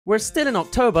We're still in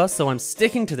October, so I'm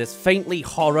sticking to this faintly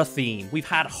horror theme. We've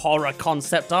had horror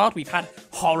concept art, we've had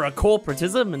horror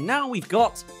corporatism, and now we've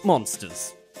got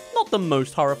monsters. Not the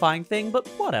most horrifying thing, but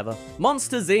whatever.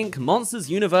 Monsters Inc.,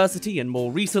 Monsters University, and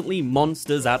more recently,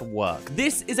 Monsters at Work.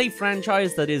 This is a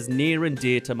franchise that is near and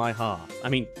dear to my heart. I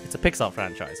mean, it's a Pixar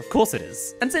franchise, of course it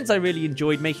is. And since I really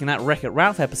enjoyed making that Wreck-It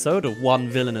Ralph episode of One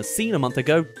Villainous Scene a month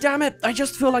ago, damn it, I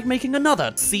just feel like making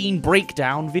another scene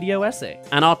breakdown video essay.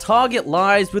 And our target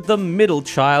lies with the middle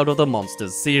child of the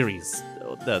Monsters series.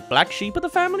 The black sheep of the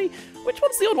family? Which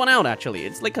one's the odd one out, actually?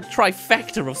 It's like a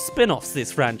trifecta of spin-offs,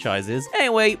 this franchise is.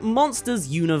 Anyway, Monsters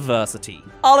University.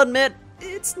 I'll admit,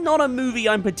 it's not a movie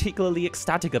I'm particularly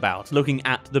ecstatic about, looking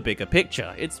at the bigger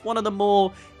picture. It's one of the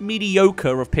more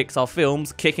mediocre of Pixar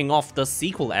films, kicking off the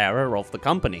sequel era of the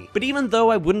company. But even though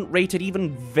I wouldn't rate it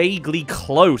even vaguely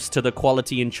close to the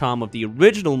quality and charm of the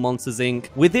original Monsters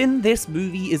Inc., within this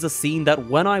movie is a scene that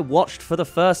when I watched for the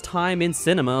first time in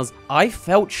cinemas, I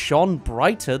felt shone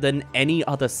brighter than any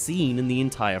other scene in the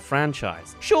entire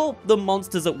franchise. Sure, the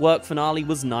Monsters at Work finale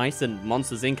was nice, and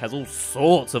Monsters Inc. has all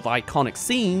sorts of iconic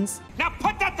scenes. Now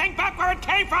put that thing back where it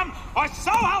came from, or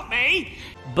so help me!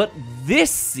 But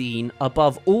this scene,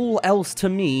 above all else to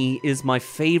me, is my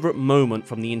favorite moment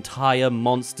from the entire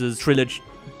Monsters trilogy,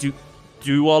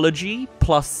 duology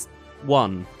plus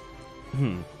one.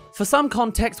 For some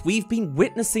context, we've been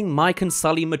witnessing Mike and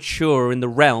Sully mature in the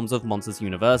realms of Monsters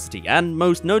University, and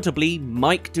most notably,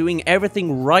 Mike doing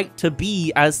everything right to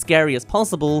be as scary as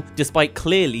possible, despite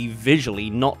clearly visually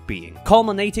not being.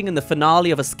 Culminating in the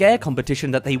finale of a scare competition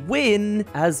that they win,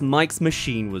 as Mike's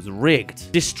machine was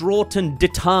rigged. Distraught and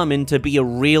determined to be a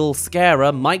real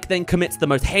scarer, Mike then commits the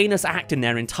most heinous act in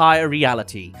their entire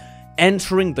reality,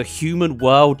 entering the human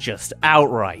world just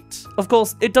outright. Of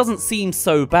course, it doesn't seem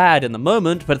so bad in the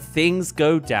moment, but things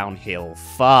go downhill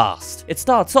fast. It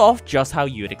starts off just how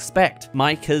you'd expect.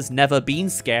 Mike has never been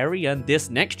scary, and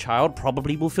this next child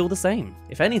probably will feel the same.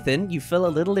 If anything, you feel a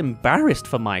little embarrassed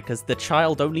for Mike as the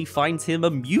child only finds him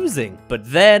amusing. But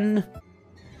then...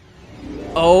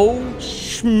 oh,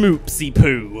 schmoopsy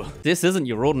poo. This isn't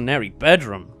your ordinary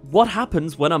bedroom. What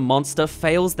happens when a monster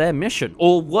fails their mission?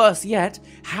 Or worse yet,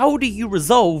 how do you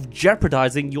resolve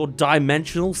jeopardizing your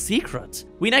dimensional secret?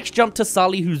 We next jump to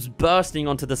Sully, who's bursting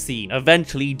onto the scene,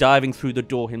 eventually diving through the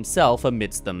door himself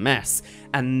amidst the mess.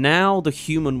 And now the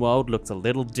human world looks a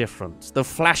little different. The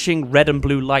flashing red and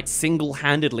blue light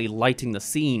single-handedly lighting the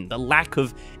scene, the lack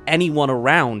of anyone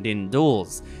around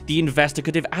indoors, the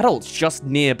investigative adults just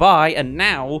nearby, and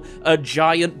now a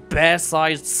giant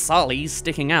bear-sized Sully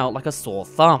sticking out like a sore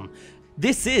thumb.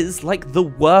 This is like the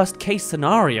worst case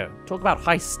scenario. Talk about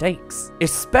high stakes.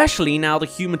 Especially now the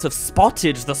humans have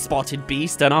spotted the spotted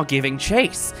beast and are giving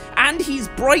chase. And he's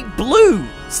bright blue!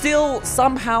 Still,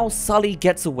 somehow Sully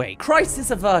gets away.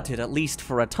 Crisis averted, at least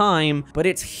for a time, but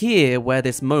it's here where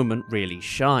this moment really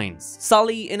shines.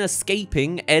 Sully, in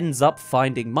escaping, ends up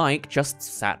finding Mike just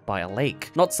sat by a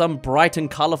lake. Not some bright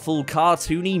and colorful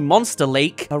cartoony monster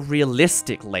lake, a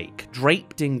realistic lake,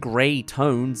 draped in grey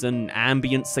tones and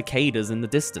ambient cicadas in the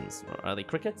distance. Are they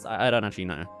crickets? I don't actually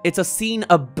know. It's a scene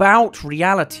about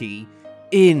reality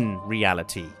in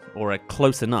reality, or a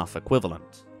close enough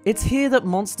equivalent. It's here that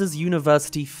Monsters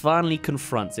University finally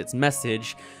confronts its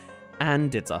message,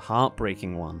 and it's a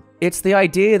heartbreaking one. It's the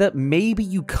idea that maybe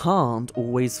you can't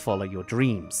always follow your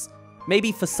dreams.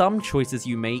 Maybe for some choices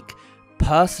you make,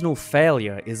 personal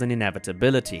failure is an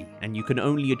inevitability, and you can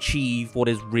only achieve what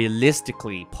is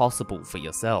realistically possible for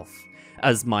yourself.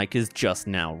 As Mike is just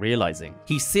now realizing.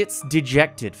 He sits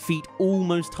dejected, feet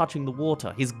almost touching the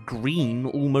water, his green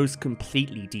almost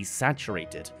completely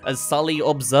desaturated, as Sully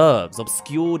observes,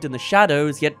 obscured in the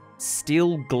shadows, yet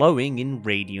still glowing in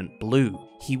radiant blue.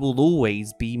 He will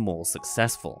always be more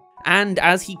successful. And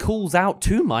as he calls out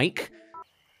to Mike,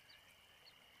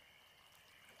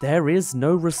 there is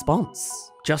no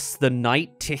response. Just the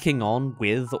night ticking on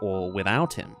with or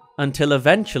without him. Until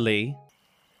eventually...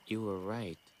 you were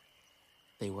right.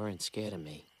 They weren't scared of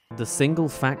me. The single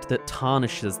fact that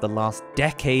tarnishes the last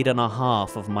decade and a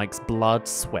half of Mike's blood,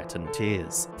 sweat, and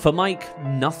tears. For Mike,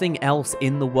 nothing else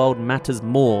in the world matters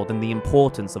more than the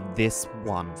importance of this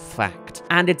one fact.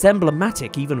 And it's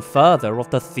emblematic even further of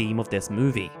the theme of this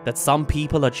movie, that some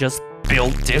people are just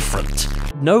built different.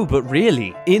 No, but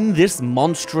really, in this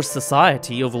monstrous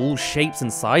society of all shapes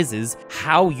and sizes,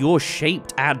 how you're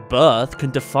shaped at birth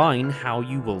can define how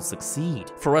you will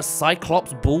succeed. For a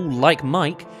Cyclops bull like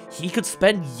Mike, he could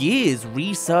spend years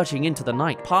researching into the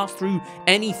night, pass through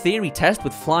any theory test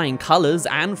with flying colors,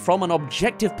 and from an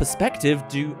objective perspective,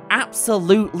 do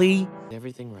absolutely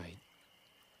everything right.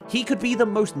 He could be the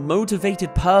most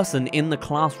motivated person in the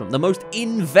classroom, the most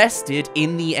invested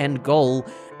in the end goal,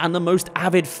 and the most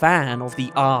avid fan of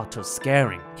the art of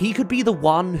scaring. He could be the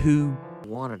one who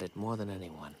Wanted it more than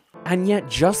anyone. And yet,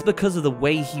 just because of the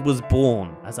way he was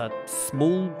born, as a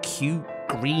small, cute,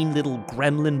 green little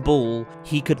gremlin bull,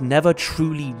 he could never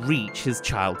truly reach his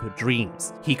childhood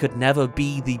dreams. He could never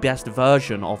be the best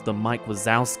version of the Mike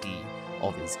Wazowski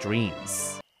of his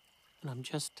dreams. And I'm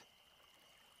just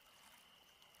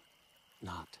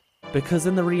not. Because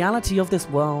in the reality of this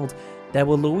world, there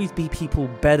will always be people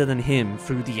better than him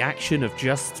through the action of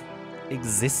just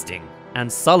existing. And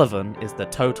Sullivan is the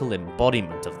total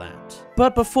embodiment of that.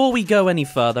 But before we go any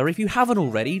further, if you haven't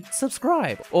already,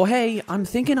 subscribe. Or hey, I'm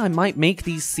thinking I might make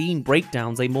these scene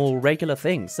breakdowns a more regular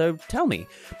thing, so tell me,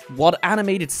 what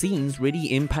animated scenes really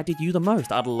impacted you the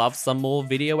most? I'd love some more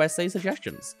video essay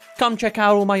suggestions. Come check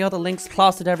out all my other links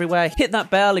plastered everywhere, hit that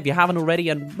bell if you haven't already,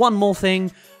 and one more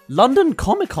thing, London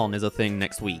Comic-Con is a thing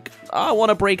next week. I want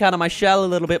to break out of my shell a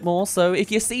little bit more, so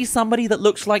if you see somebody that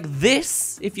looks like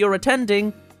this, if you're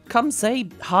attending, come say,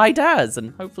 hi Dazz,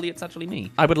 and hopefully it's actually me.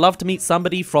 I would love to meet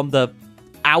somebody from the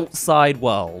outside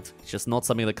world. It's just not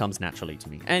something that comes naturally to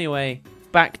me. Anyway,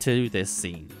 back to this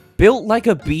scene. Built like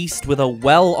a beast with a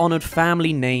well-honored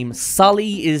family name,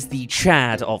 Sully is the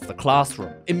Chad of the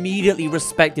classroom. Immediately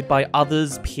respected by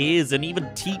others, peers, and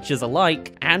even teachers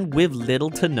alike, and with little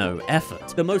to no effort.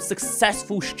 The most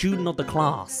successful student of the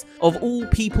class. Of all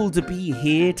people to be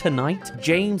here tonight,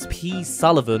 James P.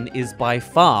 Sullivan is by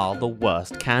far the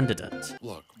worst candidate.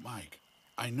 Look, Mike,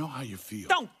 I know how you feel.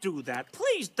 Don't do that.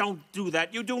 Please don't do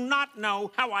that. You do not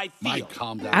know how I feel. Mike,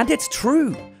 calm down. And it's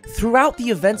true. Throughout the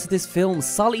events of this film,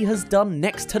 Sully has done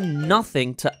next to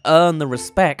nothing to earn the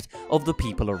respect of the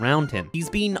people around him. He's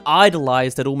been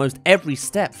idolized at almost every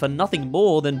step for nothing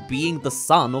more than being the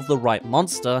son of the right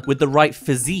monster with the right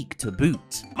physique to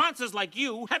boot. Monsters like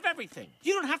you have everything.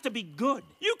 You don't have to be good.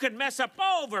 You can mess up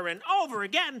over and over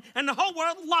again, and the whole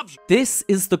world loves you. This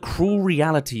is the cruel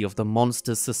reality of the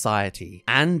monster's society,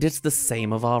 and it's the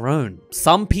same of our own.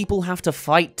 Some people have to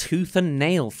fight tooth and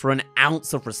nail for an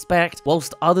ounce of respect,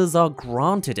 whilst others are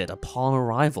granted it upon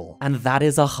arrival, and that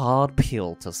is a hard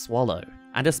pill to swallow.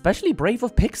 And especially brave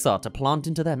of Pixar to plant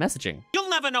into their messaging. You'll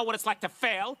never know what it's like to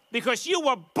fail, because you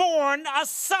were born a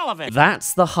Sullivan.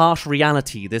 That's the harsh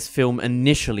reality this film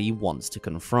initially wants to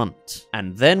confront.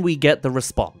 And then we get the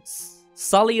response.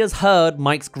 Sully has heard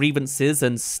Mike's grievances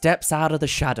and steps out of the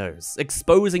shadows,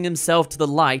 exposing himself to the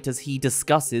light as he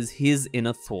discusses his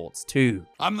inner thoughts too.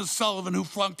 I'm the Sullivan who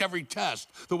flunked every test,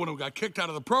 the one who got kicked out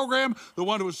of the program, the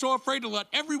one who was so afraid to let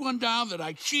everyone down that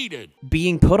I cheated.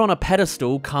 Being put on a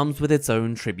pedestal comes with its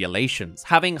own tribulations.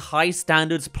 Having high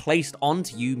standards placed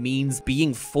onto you means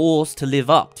being forced to live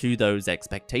up to those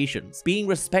expectations. Being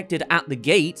respected at the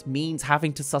gate means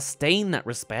having to sustain that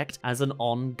respect as an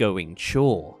ongoing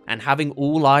chore. And having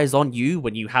all eyes on you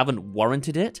when you haven't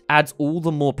warranted it adds all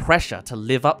the more pressure to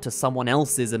live up to someone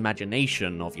else's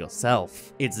imagination of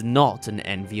yourself. It's not an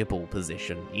enviable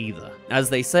position either. As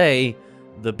they say,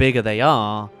 the bigger they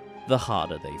are, the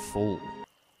harder they fall.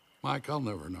 Mike, I'll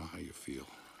never know how you feel.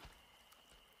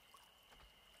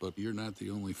 But you're not the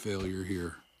only failure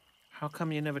here. How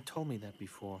come you never told me that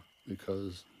before?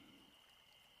 Because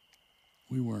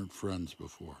we weren't friends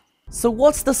before. So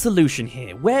what's the solution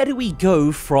here? Where do we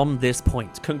go from this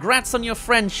point? Congrats on your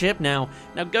friendship. Now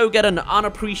go get an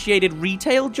unappreciated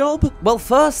retail job? Well,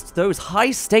 first, those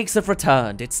high stakes have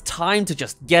returned. It's time to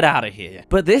just get out of here.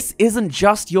 But this isn't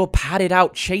just your padded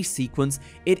out chase sequence.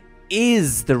 It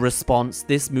is the response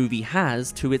this movie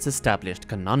has to its established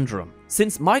conundrum.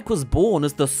 Since Mike was born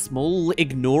as the small,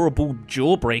 ignorable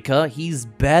jawbreaker, he's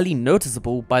barely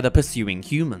noticeable by the pursuing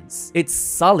humans. It's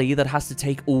Sully that has to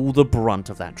take all the brunt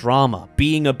of that drama.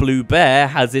 Being a blue bear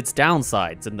has its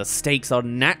downsides, and the stakes are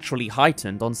naturally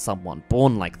heightened on someone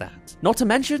born like that. Not to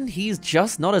mention, he's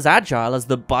just not as agile as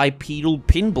the bipedal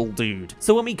pinball dude.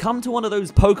 So when we come to one of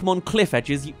those Pokemon cliff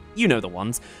edges, you know the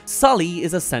ones, Sully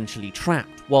is essentially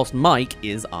trapped, whilst Mike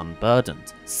is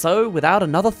unburdened. So, without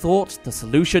another thought, the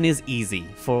solution is easy,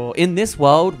 for in this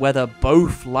world, whether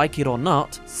both like it or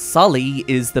not, Sully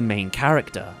is the main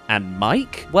character, and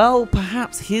Mike? Well,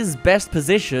 perhaps his best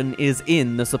position is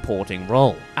in the supporting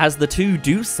role, as the two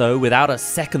do so without a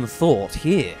second thought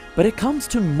here. But it comes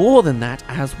to more than that,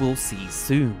 as we'll see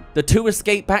soon. The two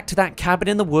escape back to that cabin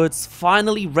in the woods,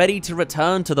 finally ready to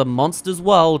return to the monster's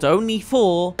world, only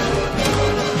for...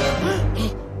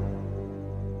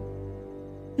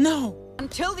 No!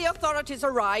 Until the authorities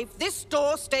arrive, this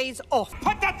door stays off.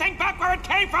 Put that thing back where it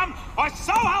came from, or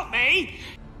so help me!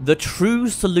 The true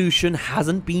solution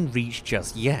hasn't been reached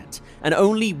just yet, and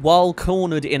only while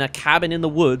cornered in a cabin in the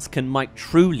woods can Mike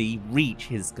truly reach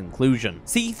his conclusion.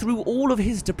 See, through all of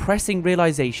his depressing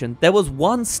realization, there was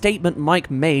one statement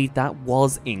Mike made that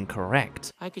was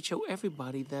incorrect. I could show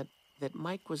everybody that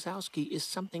Mike Wazowski is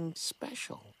something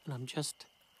special, and I'm just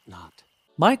not.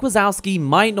 Mike Wazowski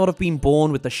might not have been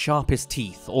born with the sharpest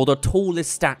teeth, or the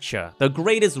tallest stature, the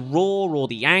greatest roar, or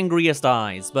the angriest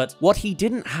eyes, but what he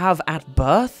didn't have at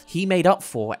birth, he made up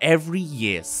for every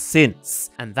year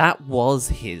since, and that was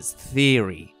his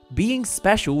theory. Being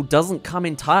special doesn't come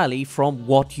entirely from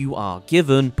what you are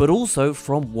given, but also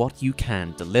from what you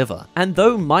can deliver. And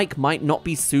though Mike might not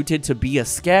be suited to be a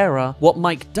scarer, what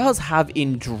Mike does have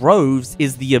in droves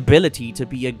is the ability to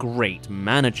be a great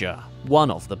manager.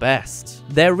 One of the best.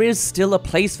 There is still a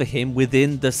place for him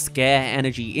within the scare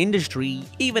energy industry.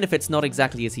 Even if it's not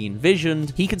exactly as he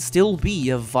envisioned, he can still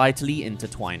be a vitally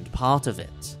intertwined part of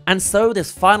it. And so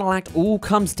this final act all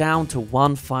comes down to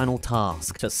one final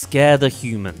task: to scare the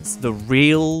humans, the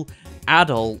real,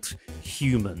 adult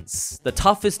humans, the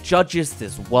toughest judges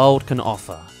this world can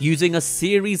offer, using a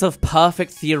series of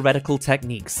perfect theoretical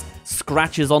techniques: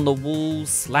 scratches on the walls,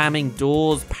 slamming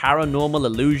doors, paranormal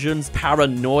illusions,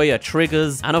 paranoia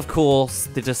triggers, and of course,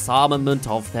 the disarmament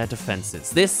of their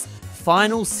defenses. This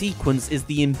final sequence is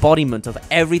the embodiment of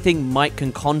everything Mike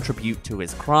can contribute to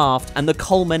his craft and the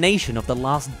culmination of the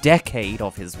last decade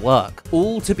of his work,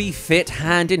 all to be fit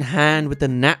hand in hand with the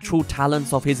natural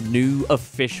talents of his new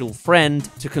official friend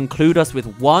to conclude us with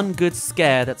one good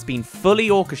scare that's been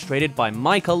fully orchestrated by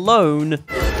Mike alone.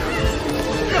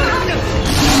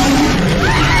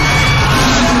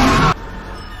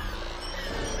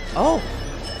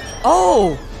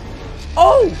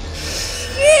 Oh,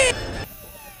 shit!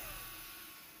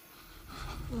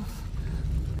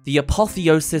 The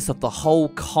apotheosis of the whole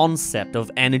concept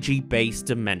of energy-based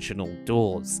dimensional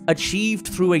doors, achieved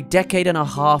through a decade and a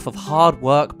half of hard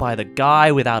work by the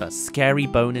guy without a scary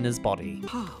bone in his body.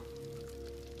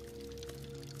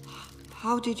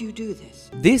 How did you do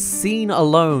this? This scene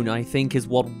alone, I think, is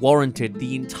what warranted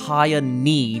the entire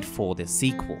need for this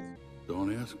sequel.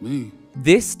 Don't ask me.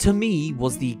 This, to me,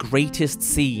 was the greatest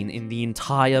scene in the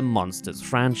entire Monsters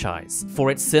franchise.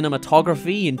 For its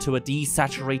cinematography into a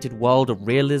desaturated world of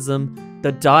realism,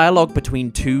 the dialogue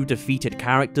between two defeated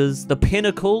characters, the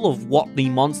pinnacle of what the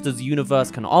Monsters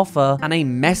universe can offer, and a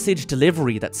message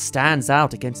delivery that stands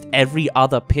out against every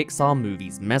other Pixar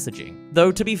movie's messaging.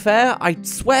 Though, to be fair, I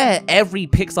swear every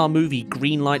Pixar movie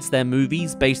greenlights their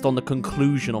movies based on the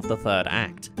conclusion of the third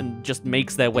act, and just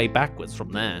makes their way backwards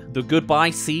from there. The goodbye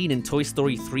scene in Toy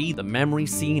Story 3, the memory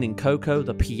scene in Coco,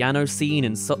 the piano scene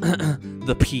in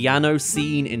the piano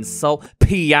scene in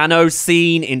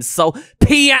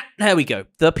there we go.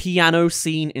 The piano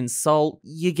scene in Soul,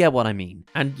 you get what I mean.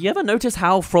 And you ever notice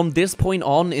how from this point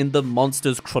on in the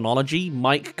Monsters chronology,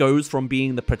 Mike goes from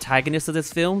being the protagonist of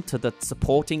this film to the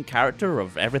supporting character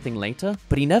of everything later?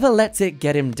 But he never lets it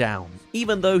get him down.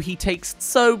 Even though he takes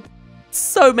so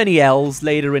many L's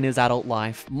later in his adult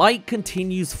life, Mike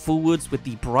continues forwards with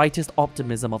the brightest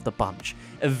optimism of the bunch,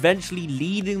 eventually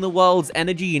leading the world's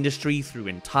energy industry through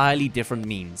entirely different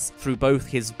means, through both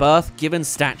his birth-given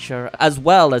stature as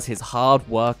well as his hard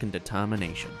work and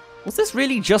determination. Was this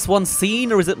really just one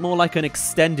scene, or is it more like an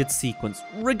extended sequence?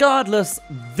 Regardless,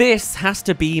 this has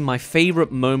to be my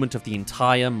favorite moment of the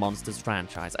entire Monsters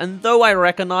franchise. And though I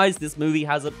recognize this movie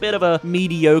has a bit of a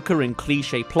mediocre and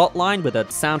cliche plotline with a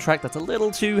soundtrack that's a little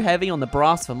too heavy on the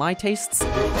brass for my tastes,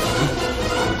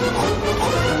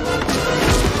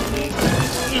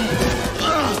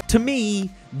 to me,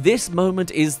 this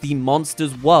moment is the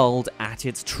Monsters world at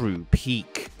its true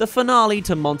peak. The finale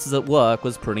to Monsters at Work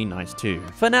was pretty nice too.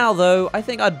 For now though, I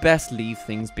think I'd best leave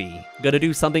things be. Gotta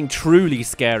do something truly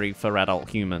scary for adult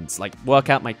humans, like work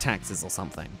out my taxes or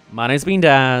something. My name's been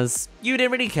Dazz. You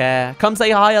didn't really care. Come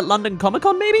say hi at London Comic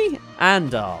Con maybe?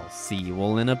 And I'll see you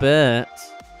all in a bit.